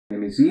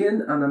name is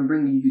Ian, and I'm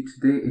bringing you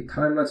today a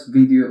time-lapse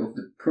video of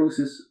the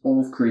process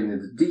of creating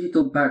the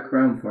digital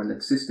background for an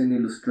existing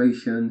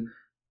illustration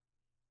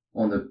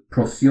on the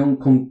Procyon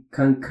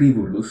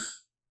Cancrivorus.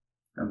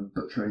 I'm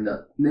butchering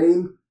that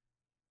name,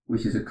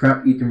 which is a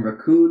crab-eating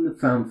raccoon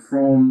found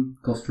from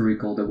Costa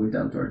Rica all the way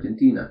down to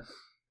Argentina.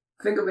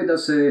 Think of it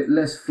as a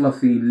less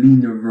fluffy,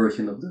 leaner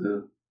version of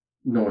the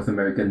North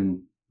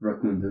American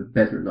raccoon, the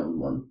better known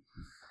one.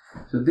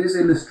 So this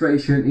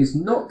illustration is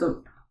not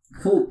the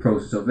full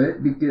process of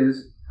it,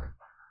 because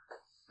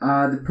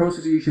the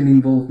process usually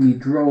involved me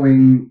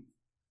drawing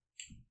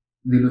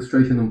the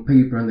illustration on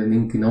paper and then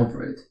inking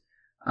over it.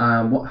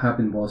 What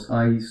happened was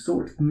I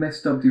sort of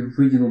messed up the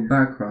original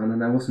background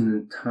and I wasn't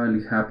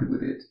entirely happy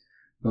with it.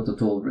 Not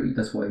at all, really.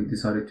 That's why I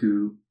decided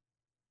to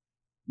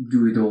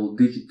do it all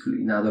digitally.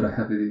 Now that I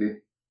have a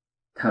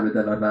tablet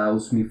that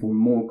allows me for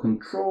more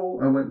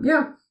control, I went,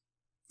 yeah,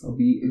 it'll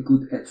be a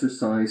good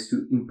exercise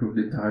to improve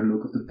the entire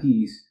look of the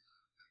piece.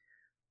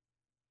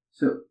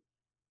 So,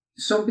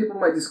 some people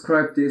might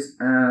describe this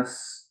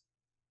as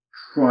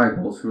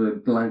tribal, sort of a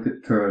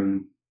blanket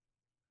term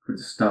for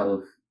the style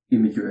of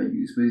imagery I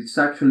use, but it's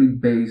actually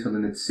based on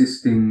an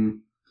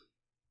existing,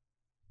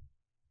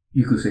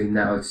 you could say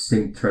now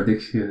extinct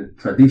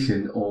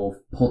tradition of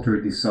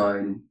pottery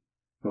design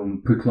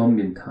from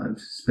pre-Columbian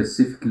times,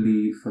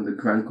 specifically from the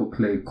Gran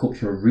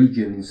cultural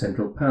region in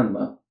central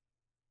Panama.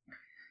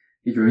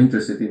 If you're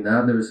interested in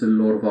that, there's a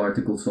lot of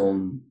articles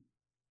on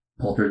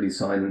pottery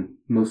design,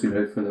 mostly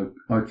from an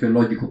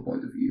archaeological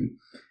point of view.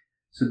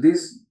 So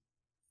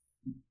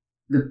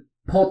the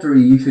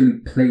pottery, usually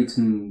plates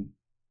and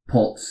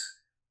pots,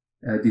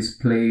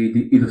 display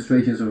the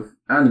illustrations of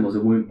animals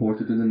that were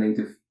imported to the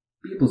native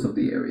peoples of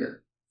the area.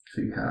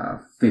 So you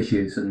have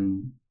fishes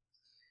and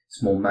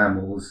small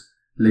mammals,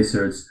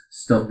 lizards,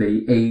 stuff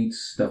they ate,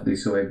 stuff they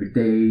saw every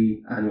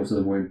day, animals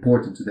that were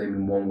important to them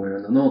in one way or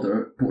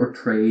another,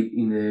 portrayed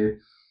in a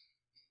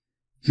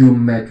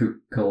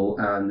geometrical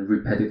and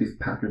repetitive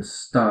pattern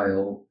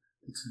style.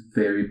 It's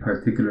very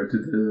particular to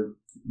the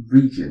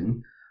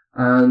region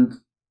and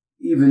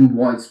even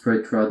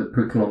widespread throughout the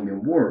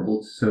pre-Columbian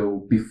world.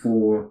 So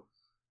before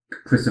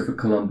Christopher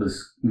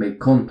Columbus made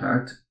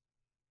contact,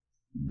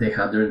 they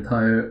had their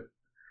entire,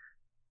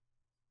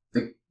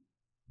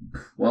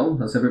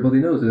 well, as everybody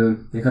knows,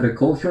 they had a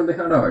culture and they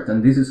had art.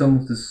 And this is some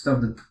of the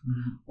stuff that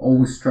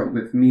always struck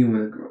with me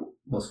when I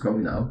was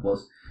growing up,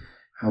 was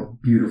how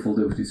beautiful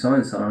those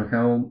designs are and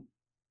how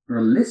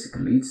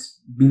realistically it's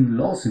been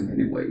lost in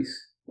many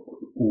ways,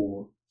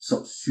 or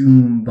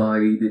subsumed by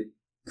the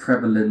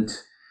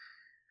prevalent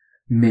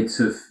myths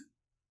of,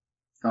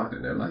 I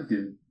don't know, like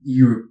the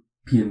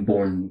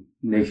European-born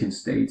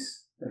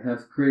nation-states that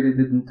have created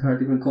an entirely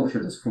different culture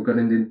that's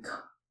forgotten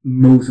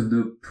most of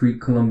the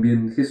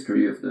pre-Columbian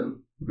history of the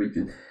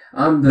region.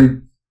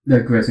 I'm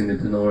digressing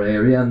into another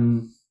area,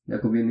 and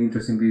that could be an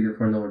interesting video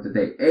for another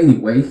day.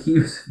 Anyway,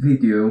 here's a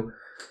video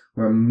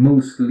where I'm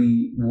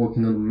mostly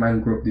working on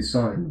mangrove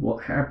design.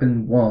 What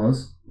happened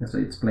was, as I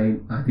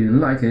explained, I didn't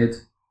like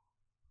it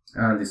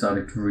and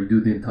decided to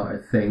redo the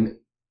entire thing.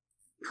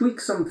 Tweak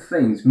some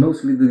things,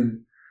 mostly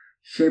the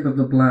shape of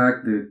the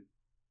black, the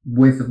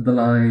width of the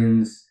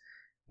lines.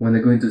 When I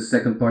go into the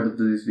second part of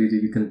this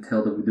video, you can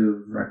tell that with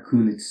the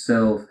raccoon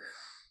itself,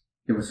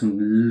 there were some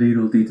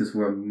little details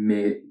where I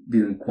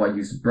didn't quite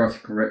use the brush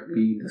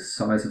correctly. The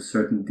size of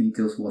certain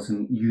details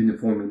wasn't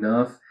uniform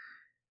enough.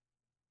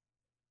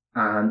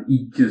 And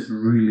it just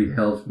really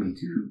helps me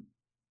to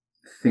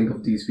think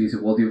of these pieces.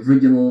 While the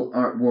original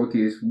artwork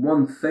is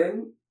one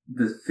thing,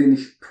 the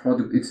finished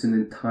product, it's an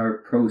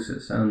entire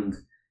process, and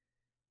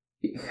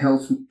it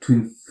helps to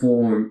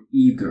inform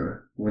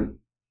either,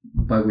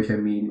 by which I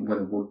mean when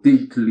I work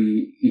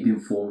digitally, it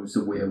informs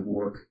the way I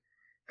work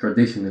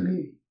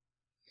traditionally,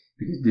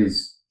 because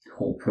this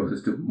whole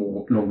process took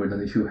longer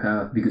than it should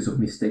have because of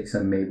mistakes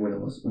I made when I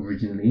was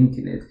originally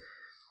inking it.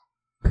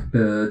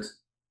 But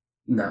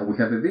now we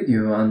have a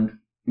video, and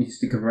you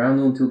stick around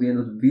until the end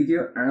of the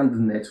video and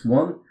the next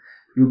one.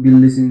 You'll be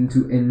listening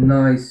to a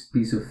nice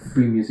piece of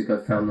free music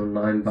I found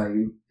online by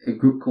a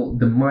group called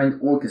The Mind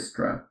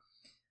Orchestra.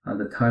 And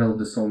the title of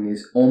the song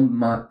is On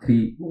Ma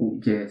Tribu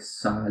Je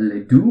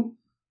Saledu.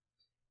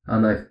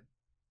 And I've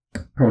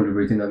probably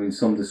written that in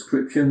some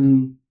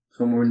description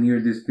somewhere near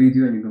this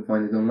video, and you can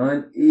find it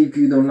online. If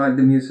you don't like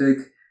the music,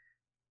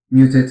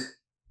 mute it,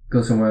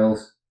 go somewhere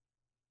else.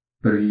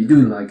 But if you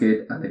do like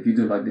it, and if you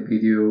do like the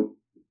video,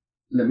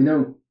 let me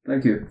know.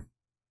 Thank you.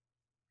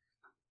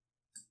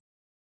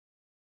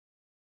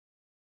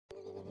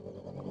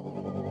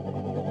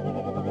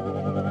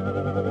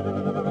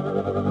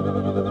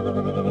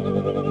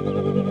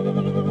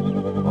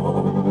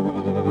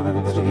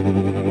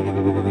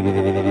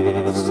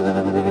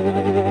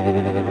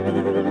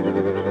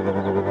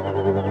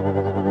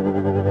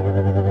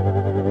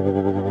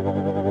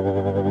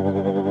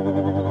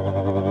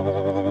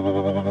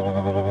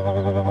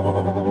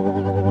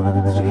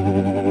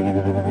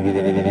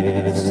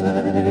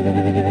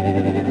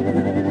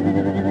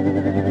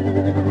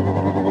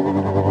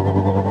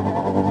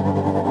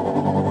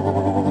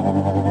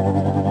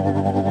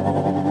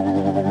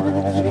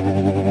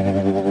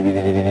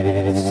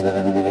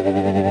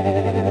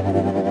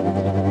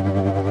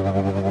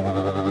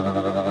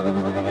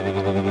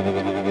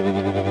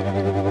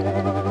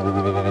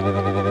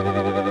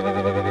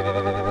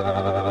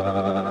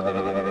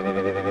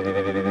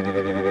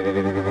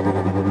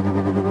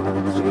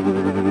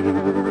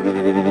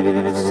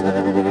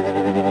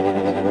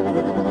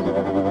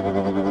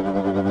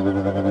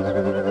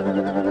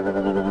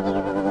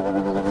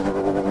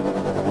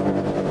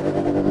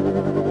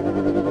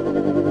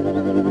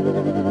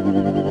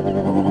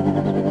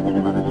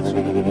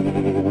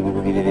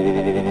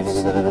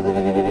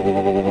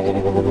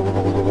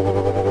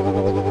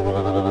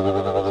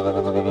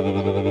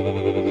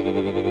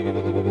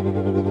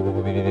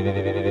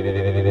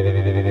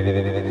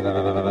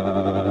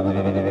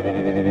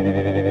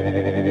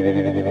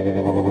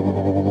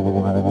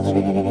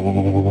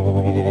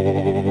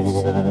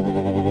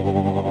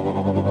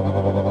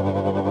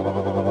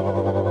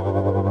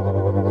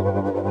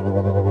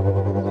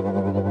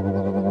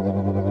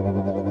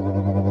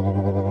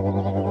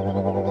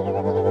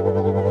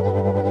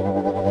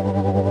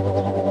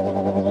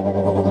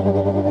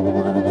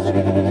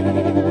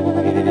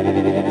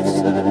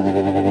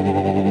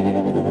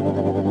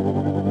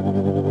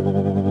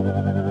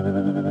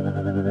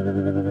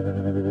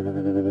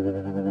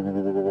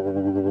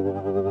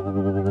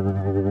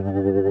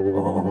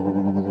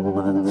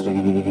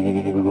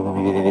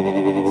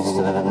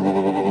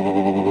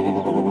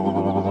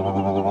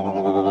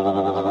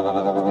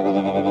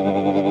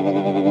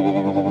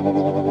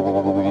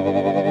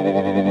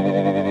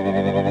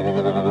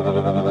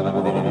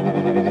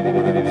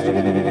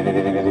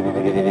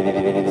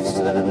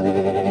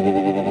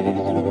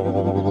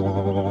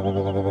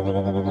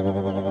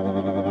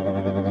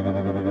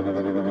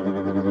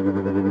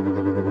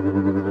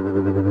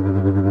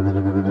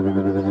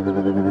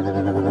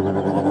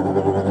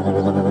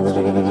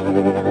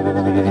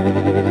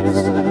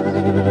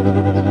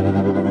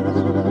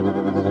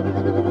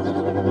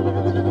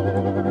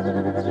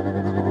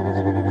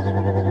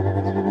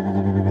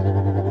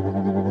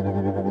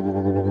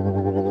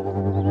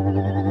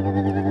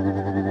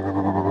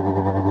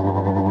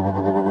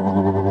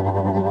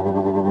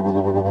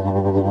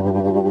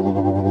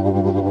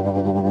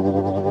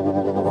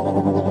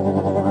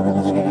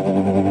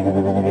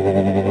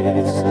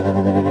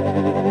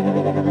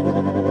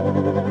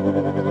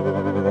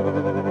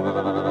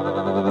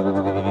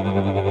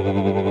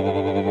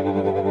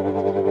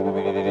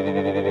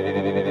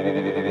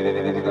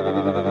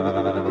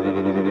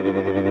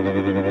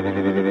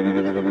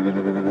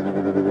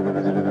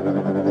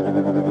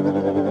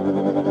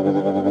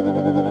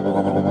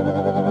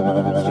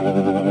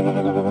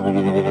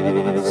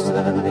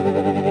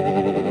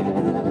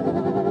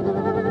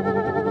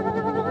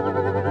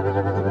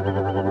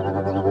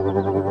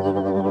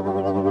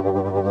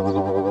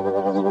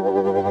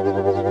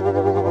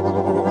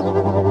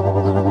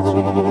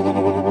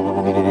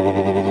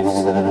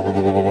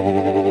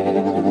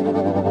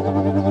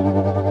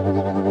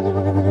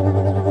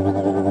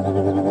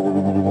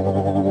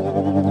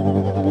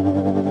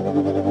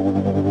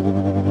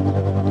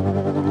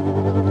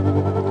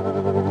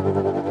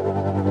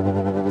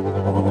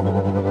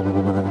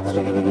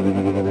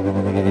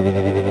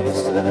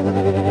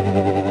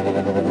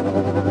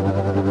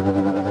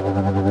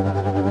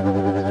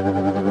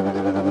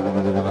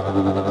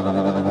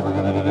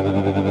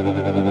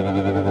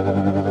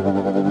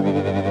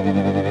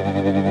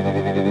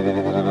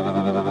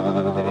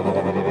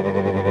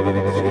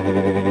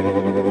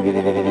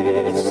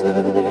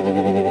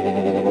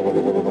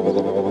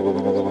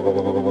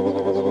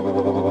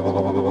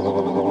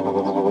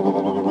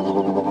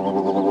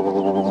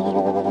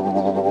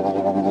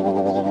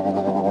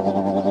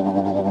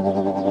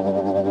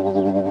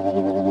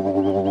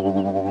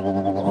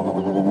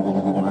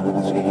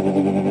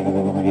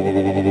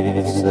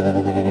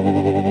 the